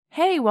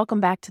Hey, welcome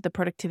back to the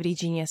Productivity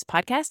Genius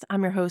podcast.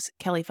 I'm your host,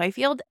 Kelly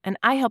Fifield, and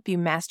I help you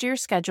master your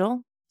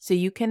schedule so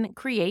you can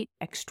create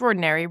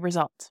extraordinary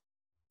results.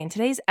 In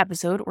today's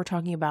episode, we're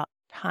talking about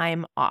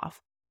time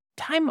off.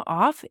 Time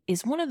off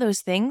is one of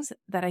those things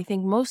that I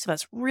think most of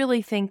us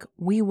really think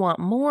we want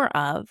more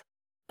of.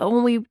 But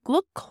when we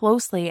look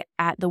closely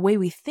at the way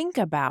we think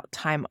about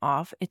time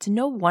off, it's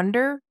no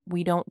wonder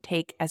we don't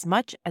take as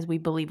much as we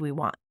believe we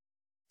want.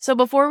 So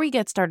before we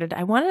get started,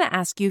 I wanted to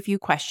ask you a few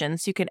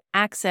questions so you could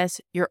access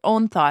your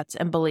own thoughts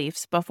and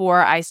beliefs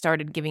before I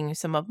started giving you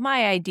some of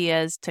my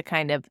ideas to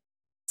kind of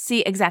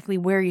see exactly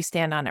where you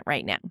stand on it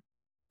right now.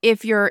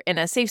 If you're in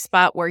a safe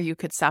spot where you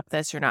could stop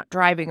this, you're not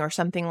driving or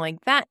something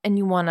like that, and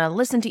you want to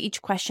listen to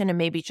each question and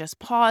maybe just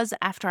pause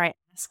after I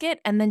ask it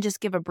and then just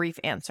give a brief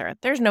answer.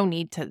 There's no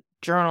need to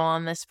journal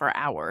on this for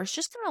hours.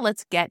 Just kind of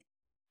let's get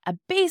a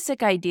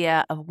basic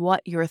idea of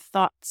what your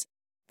thoughts,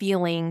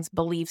 feelings,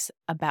 beliefs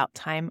about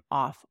time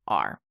off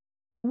are.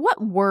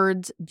 What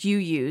words do you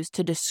use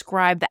to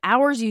describe the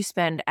hours you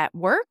spend at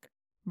work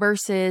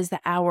versus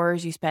the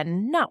hours you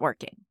spend not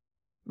working?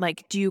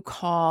 Like, do you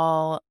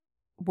call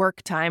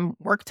work time?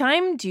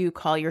 Do you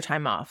call your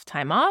time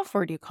off,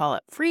 or do you call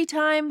it free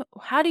time?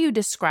 How do you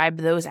describe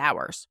those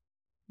hours?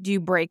 Do you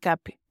break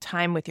up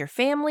time with your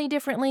family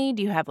differently?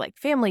 Do you have like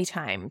family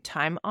time,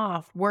 time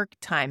off, work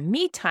time,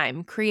 me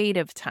time,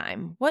 creative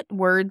time? What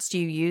words do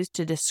you use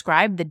to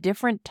describe the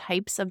different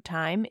types of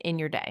time in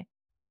your day?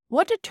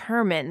 What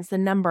determines the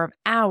number of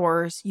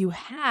hours you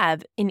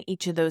have in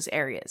each of those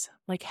areas?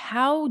 Like,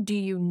 how do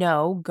you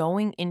know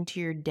going into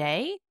your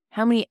day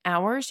how many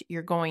hours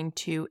you're going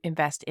to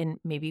invest in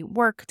maybe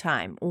work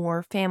time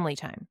or family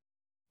time?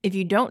 If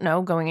you don't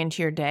know going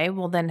into your day,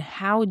 well, then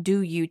how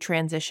do you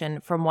transition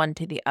from one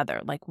to the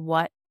other? Like,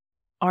 what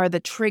are the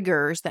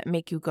triggers that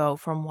make you go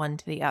from one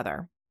to the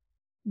other?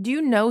 Do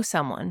you know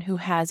someone who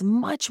has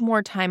much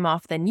more time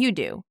off than you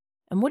do?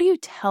 And what do you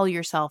tell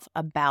yourself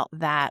about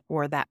that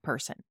or that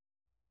person?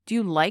 Do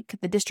you like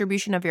the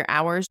distribution of your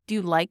hours? Do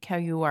you like how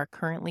you are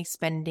currently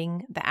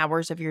spending the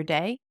hours of your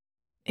day?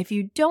 If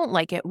you don't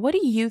like it, what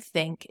do you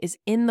think is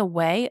in the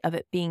way of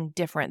it being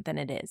different than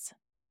it is?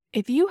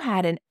 If you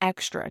had an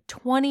extra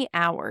 20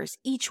 hours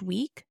each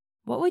week,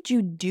 what would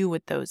you do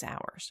with those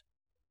hours?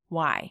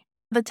 Why?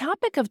 The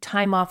topic of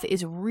time off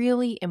is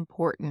really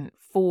important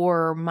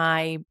for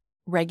my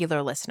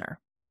regular listener.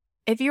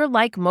 If you're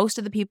like most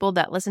of the people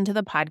that listen to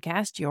the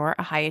podcast, you're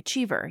a high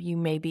achiever. You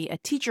may be a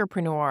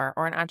teacherpreneur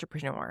or an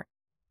entrepreneur.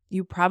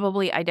 You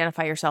probably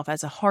identify yourself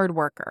as a hard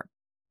worker.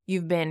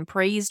 You've been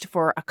praised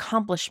for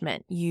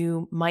accomplishment.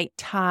 You might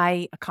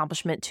tie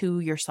accomplishment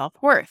to your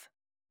self-worth.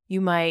 You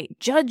might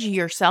judge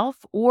yourself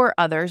or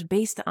others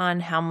based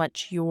on how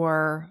much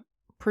you're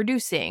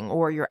producing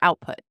or your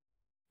output.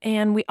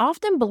 And we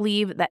often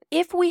believe that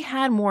if we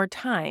had more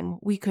time,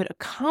 we could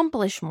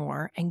accomplish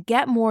more and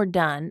get more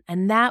done,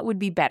 and that would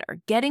be better.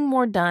 Getting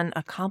more done,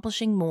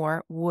 accomplishing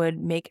more would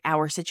make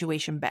our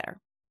situation better.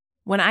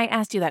 When I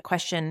asked you that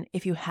question,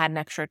 if you had an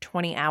extra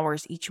 20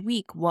 hours each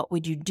week, what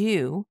would you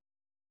do?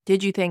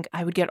 Did you think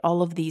I would get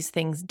all of these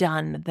things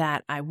done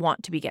that I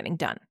want to be getting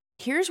done?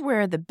 Here's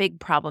where the big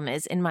problem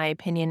is, in my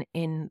opinion,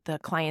 in the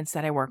clients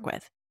that I work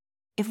with.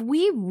 If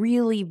we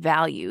really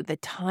value the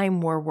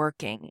time we're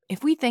working,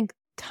 if we think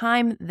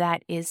time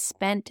that is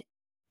spent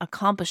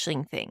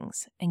accomplishing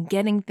things and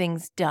getting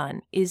things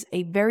done is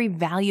a very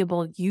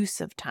valuable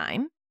use of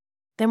time,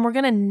 then we're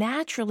going to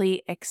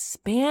naturally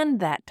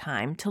expand that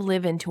time to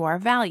live into our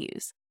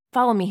values.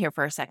 Follow me here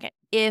for a second.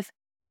 If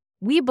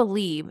we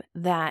believe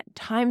that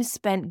time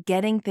spent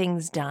getting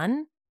things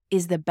done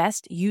is the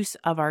best use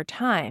of our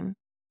time,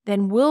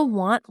 then we'll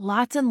want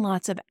lots and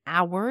lots of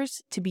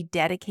hours to be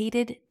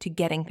dedicated to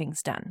getting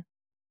things done.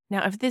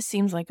 Now, if this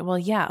seems like, well,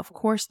 yeah, of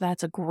course,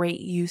 that's a great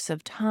use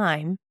of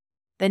time,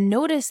 then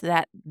notice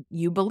that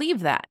you believe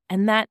that.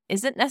 And that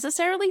isn't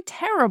necessarily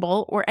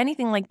terrible or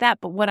anything like that.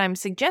 But what I'm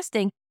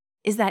suggesting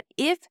is that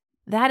if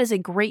that is a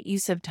great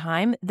use of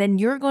time, then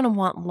you're going to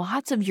want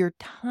lots of your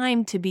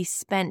time to be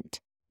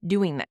spent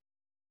doing that.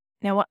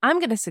 Now, what I'm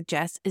going to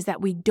suggest is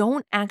that we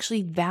don't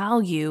actually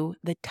value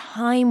the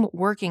time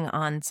working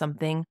on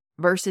something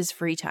versus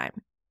free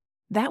time.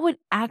 That would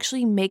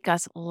actually make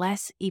us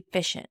less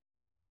efficient,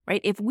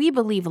 right? If we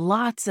believe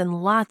lots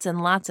and lots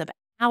and lots of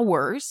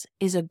hours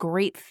is a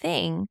great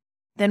thing,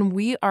 then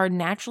we are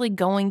naturally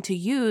going to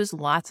use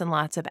lots and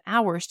lots of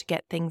hours to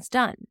get things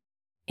done.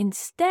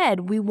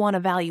 Instead, we want to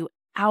value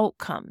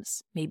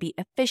outcomes, maybe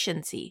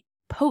efficiency,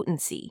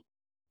 potency,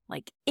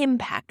 like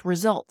impact,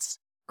 results,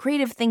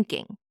 creative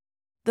thinking.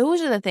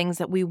 Those are the things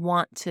that we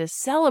want to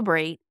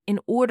celebrate in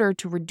order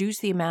to reduce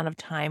the amount of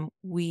time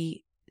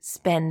we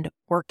spend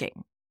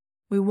working.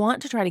 We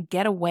want to try to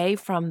get away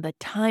from the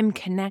time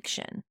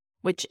connection,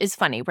 which is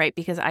funny, right?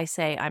 Because I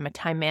say I'm a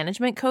time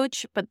management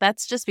coach, but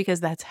that's just because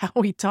that's how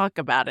we talk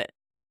about it.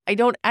 I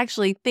don't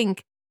actually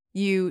think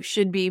you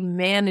should be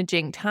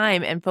managing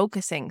time and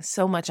focusing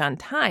so much on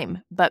time,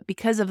 but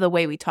because of the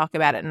way we talk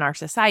about it in our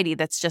society,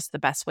 that's just the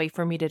best way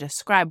for me to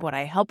describe what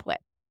I help with.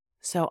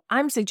 So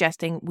I'm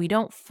suggesting we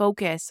don't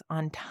focus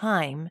on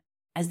time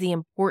as the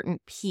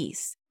important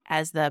piece,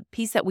 as the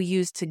piece that we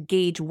use to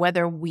gauge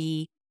whether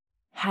we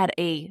had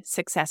a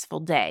successful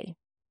day.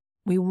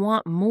 We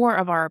want more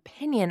of our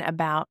opinion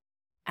about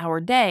our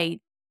day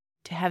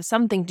to have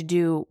something to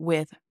do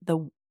with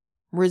the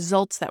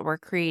results that we're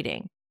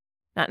creating.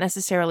 Not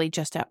necessarily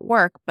just at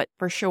work, but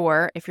for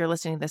sure, if you're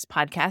listening to this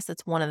podcast,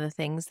 that's one of the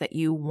things that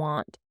you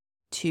want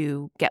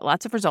to get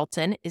lots of results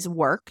in is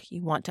work.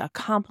 You want to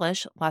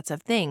accomplish lots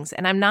of things.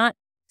 And I'm not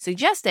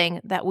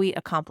suggesting that we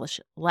accomplish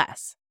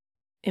less.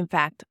 In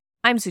fact,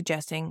 I'm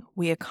suggesting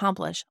we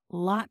accomplish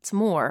lots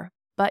more,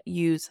 but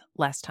use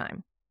less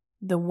time.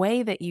 The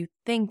way that you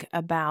think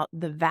about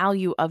the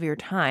value of your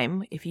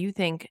time, if you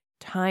think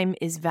time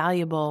is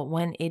valuable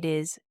when it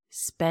is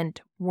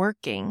spent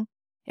working,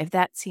 if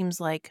that seems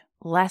like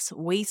less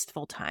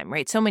wasteful time,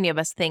 right? So many of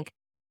us think,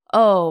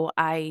 oh,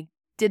 I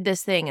did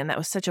this thing and that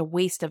was such a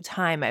waste of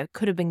time. I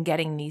could have been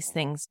getting these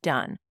things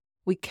done.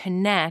 We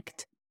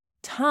connect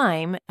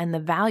time and the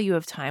value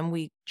of time.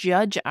 We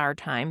judge our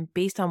time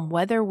based on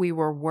whether we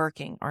were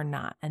working or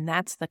not. And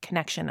that's the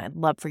connection I'd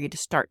love for you to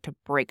start to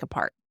break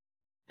apart.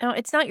 Now,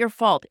 it's not your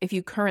fault if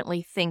you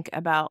currently think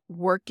about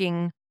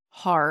working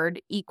hard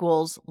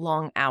equals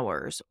long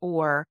hours,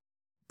 or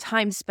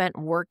time spent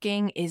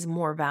working is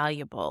more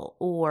valuable,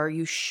 or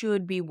you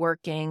should be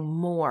working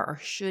more or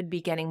should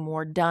be getting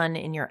more done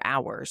in your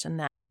hours.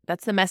 And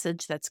that's the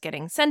message that's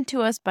getting sent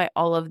to us by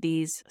all of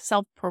these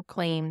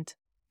self-proclaimed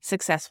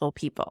successful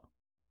people.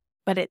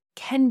 But it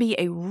can be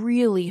a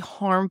really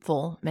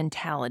harmful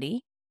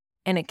mentality,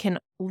 and it can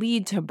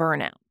lead to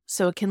burnout.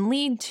 So it can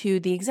lead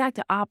to the exact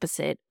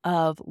opposite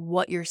of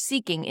what you're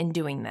seeking in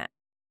doing that.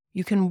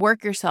 You can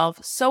work yourself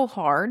so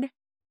hard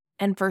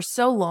and for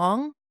so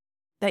long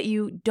that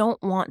you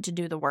don't want to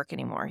do the work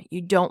anymore.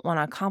 You don't want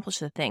to accomplish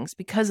the things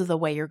because of the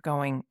way you're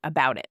going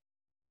about it.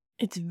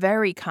 It's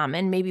very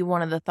common. Maybe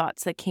one of the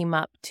thoughts that came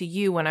up to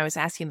you when I was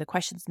asking the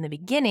questions in the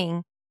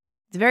beginning,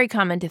 it's very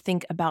common to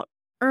think about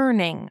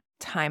earning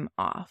time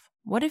off.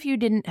 What if you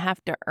didn't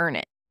have to earn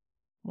it?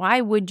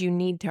 Why would you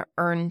need to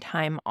earn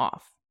time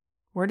off?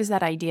 Where does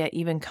that idea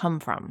even come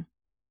from?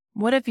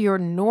 What if your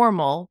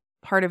normal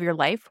part of your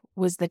life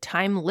was the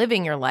time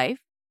living your life,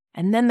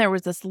 and then there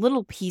was this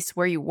little piece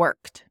where you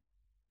worked?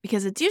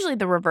 Because it's usually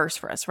the reverse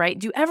for us, right?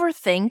 Do you ever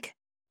think,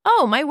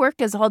 oh, my work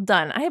is all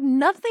done. I have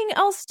nothing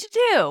else to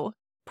do?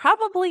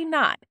 Probably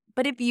not.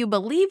 But if you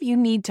believe you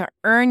need to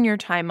earn your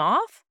time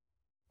off,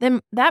 then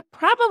that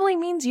probably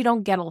means you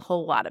don't get a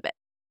whole lot of it,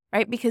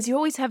 right? Because you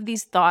always have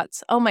these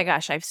thoughts, oh my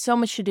gosh, I have so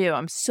much to do.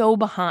 I'm so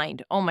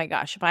behind. Oh my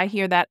gosh, if I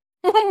hear that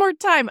one more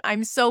time,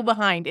 I'm so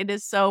behind. It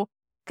is so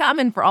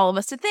common for all of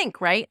us to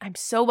think, right? I'm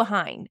so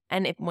behind.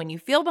 And when you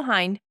feel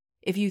behind,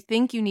 if you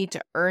think you need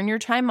to earn your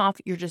time off,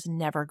 you're just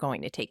never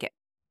going to take it.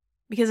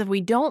 Because if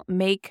we don't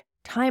make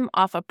time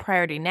off a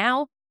priority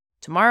now,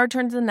 tomorrow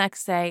turns to the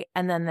next day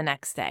and then the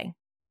next day.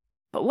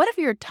 But what if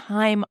your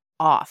time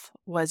off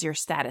was your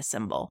status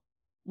symbol?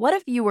 What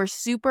if you were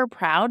super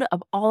proud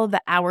of all of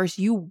the hours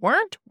you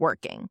weren't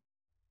working?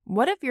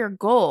 What if your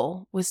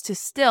goal was to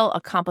still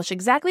accomplish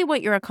exactly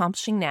what you're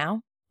accomplishing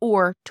now,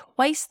 or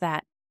twice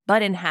that,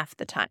 but in half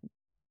the time?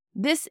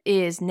 This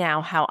is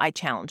now how I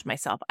challenge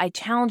myself. I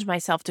challenge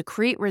myself to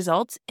create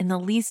results in the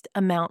least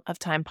amount of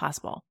time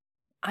possible.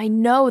 I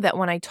know that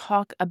when I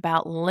talk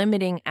about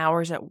limiting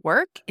hours at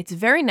work, it's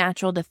very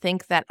natural to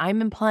think that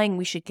I'm implying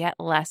we should get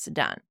less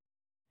done.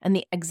 And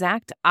the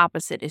exact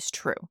opposite is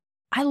true.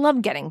 I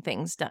love getting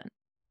things done.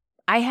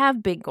 I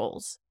have big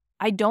goals.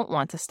 I don't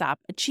want to stop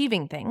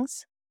achieving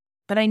things,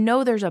 but I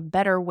know there's a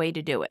better way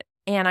to do it.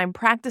 And I'm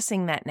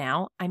practicing that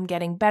now. I'm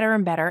getting better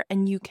and better,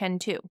 and you can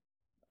too.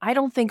 I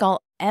don't think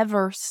I'll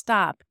ever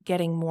stop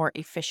getting more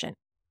efficient.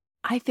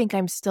 I think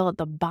I'm still at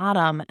the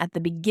bottom at the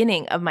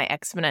beginning of my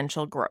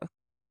exponential growth.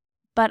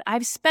 But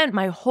I've spent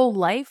my whole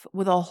life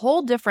with a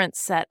whole different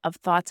set of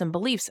thoughts and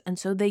beliefs, and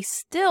so they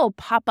still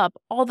pop up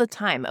all the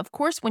time. Of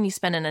course, when you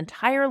spend an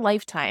entire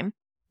lifetime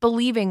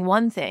believing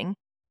one thing,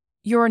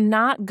 you're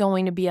not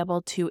going to be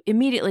able to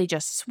immediately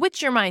just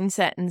switch your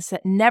mindset and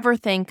never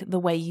think the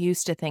way you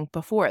used to think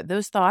before.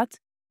 Those thoughts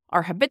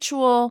are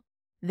habitual.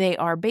 They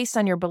are based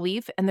on your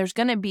belief, and there's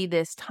going to be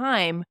this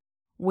time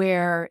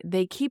where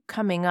they keep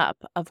coming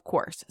up, of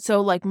course.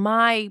 So like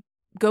my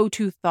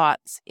go-to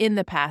thoughts in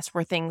the past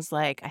were things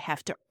like I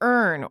have to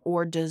earn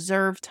or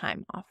deserve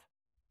time off.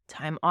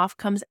 Time off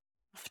comes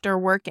after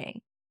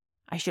working.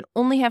 I should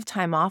only have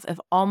time off if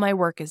all my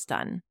work is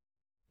done.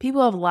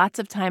 People who have lots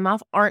of time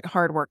off aren't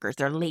hard workers.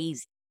 They're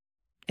lazy.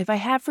 If I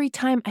have free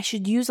time, I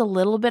should use a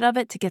little bit of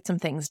it to get some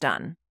things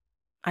done.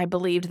 I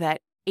believed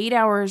that 8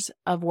 hours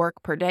of work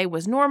per day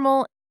was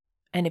normal,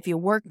 and if you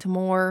worked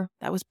more,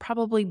 that was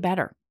probably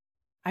better.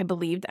 I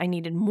believed I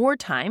needed more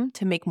time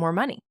to make more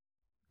money.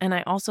 And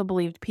I also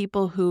believed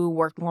people who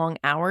work long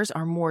hours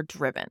are more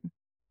driven.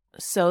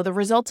 So the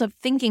results of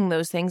thinking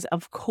those things,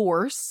 of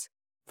course,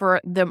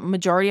 for the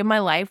majority of my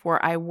life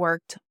where I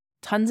worked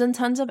tons and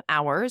tons of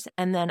hours,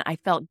 and then I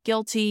felt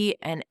guilty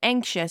and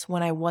anxious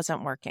when I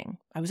wasn't working.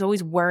 I was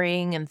always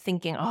worrying and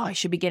thinking, oh, I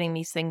should be getting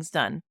these things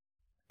done.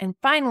 And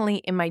finally,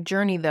 in my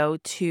journey, though,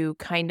 to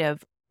kind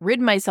of rid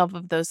myself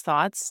of those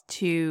thoughts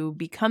to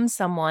become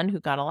someone who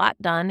got a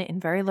lot done in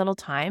very little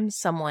time,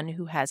 someone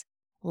who has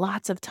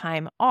lots of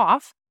time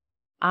off,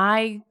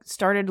 I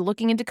started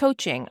looking into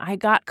coaching. I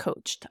got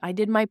coached. I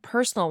did my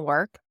personal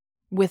work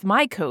with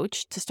my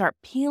coach to start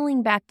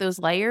peeling back those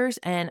layers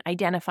and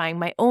identifying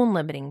my own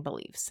limiting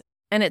beliefs.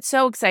 And it's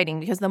so exciting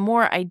because the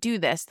more I do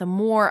this, the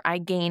more I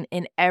gain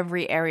in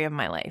every area of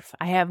my life.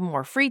 I have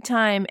more free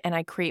time and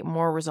I create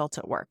more results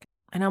at work.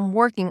 And I'm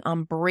working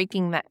on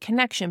breaking that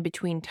connection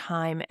between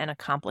time and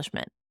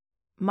accomplishment.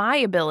 My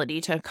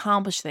ability to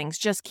accomplish things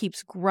just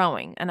keeps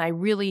growing, and I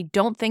really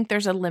don't think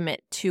there's a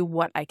limit to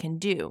what I can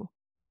do.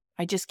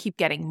 I just keep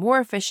getting more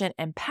efficient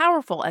and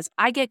powerful as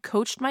I get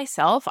coached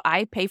myself.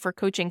 I pay for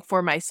coaching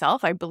for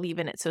myself. I believe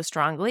in it so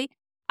strongly.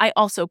 I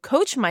also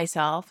coach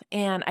myself,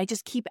 and I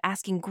just keep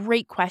asking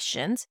great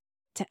questions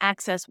to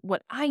access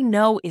what I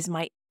know is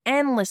my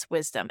endless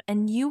wisdom,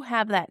 and you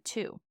have that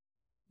too.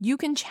 You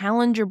can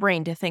challenge your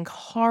brain to think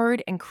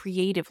hard and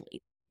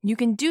creatively. You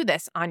can do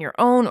this on your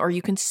own, or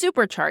you can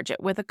supercharge it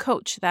with a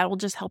coach that will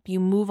just help you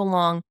move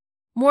along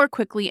more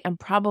quickly and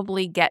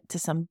probably get to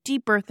some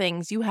deeper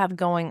things you have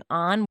going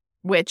on,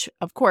 which,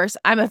 of course,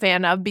 I'm a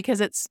fan of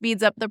because it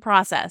speeds up the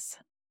process.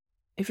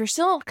 If you're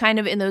still kind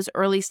of in those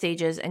early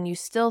stages and you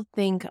still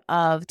think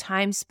of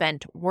time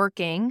spent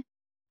working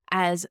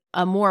as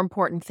a more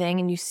important thing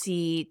and you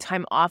see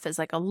time off as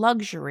like a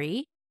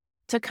luxury,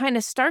 to kind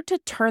of start to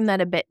turn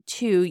that a bit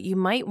too, you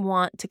might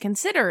want to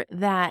consider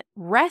that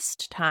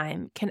rest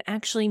time can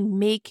actually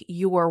make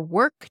your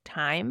work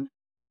time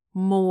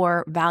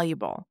more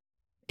valuable.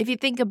 If you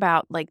think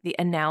about like the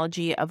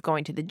analogy of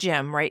going to the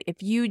gym, right?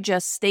 If you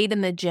just stayed in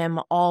the gym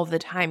all the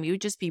time,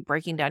 you'd just be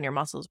breaking down your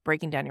muscles,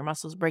 breaking down your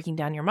muscles, breaking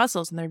down your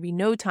muscles, and there'd be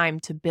no time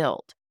to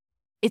build.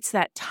 It's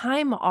that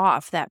time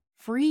off, that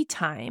free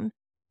time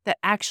that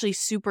actually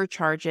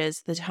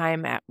supercharges the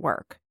time at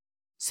work.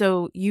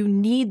 So you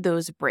need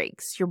those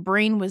breaks. Your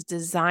brain was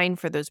designed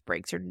for those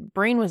breaks. Your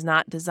brain was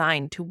not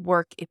designed to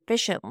work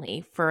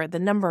efficiently for the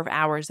number of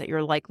hours that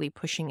you're likely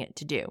pushing it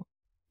to do.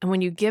 And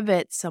when you give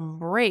it some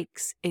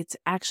breaks, it's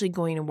actually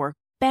going to work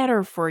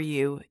better for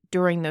you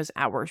during those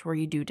hours where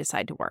you do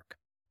decide to work.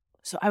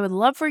 So I would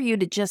love for you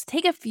to just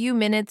take a few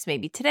minutes,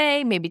 maybe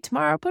today, maybe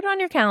tomorrow, put it on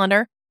your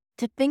calendar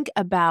to think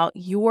about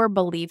your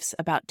beliefs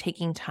about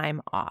taking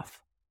time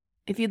off.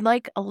 If you'd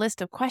like a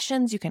list of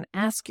questions you can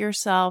ask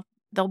yourself,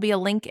 there'll be a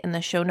link in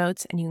the show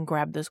notes and you can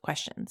grab those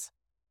questions.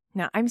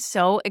 Now, I'm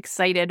so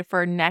excited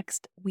for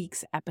next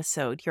week's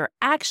episode. You're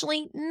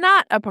actually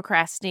not a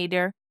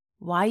procrastinator,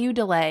 why you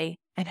delay,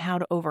 and how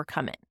to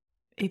overcome it.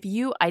 If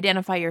you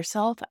identify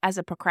yourself as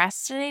a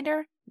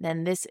procrastinator,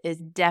 then this is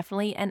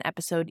definitely an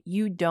episode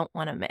you don't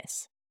want to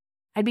miss.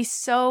 I'd be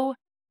so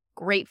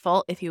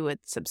grateful if you would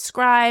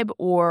subscribe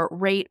or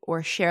rate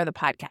or share the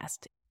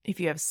podcast. If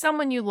you have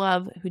someone you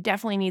love who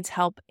definitely needs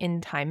help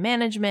in time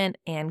management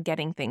and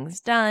getting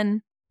things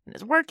done and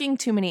is working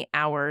too many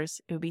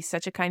hours, it would be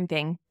such a kind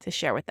thing to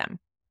share with them.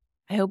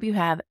 I hope you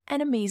have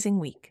an amazing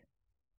week.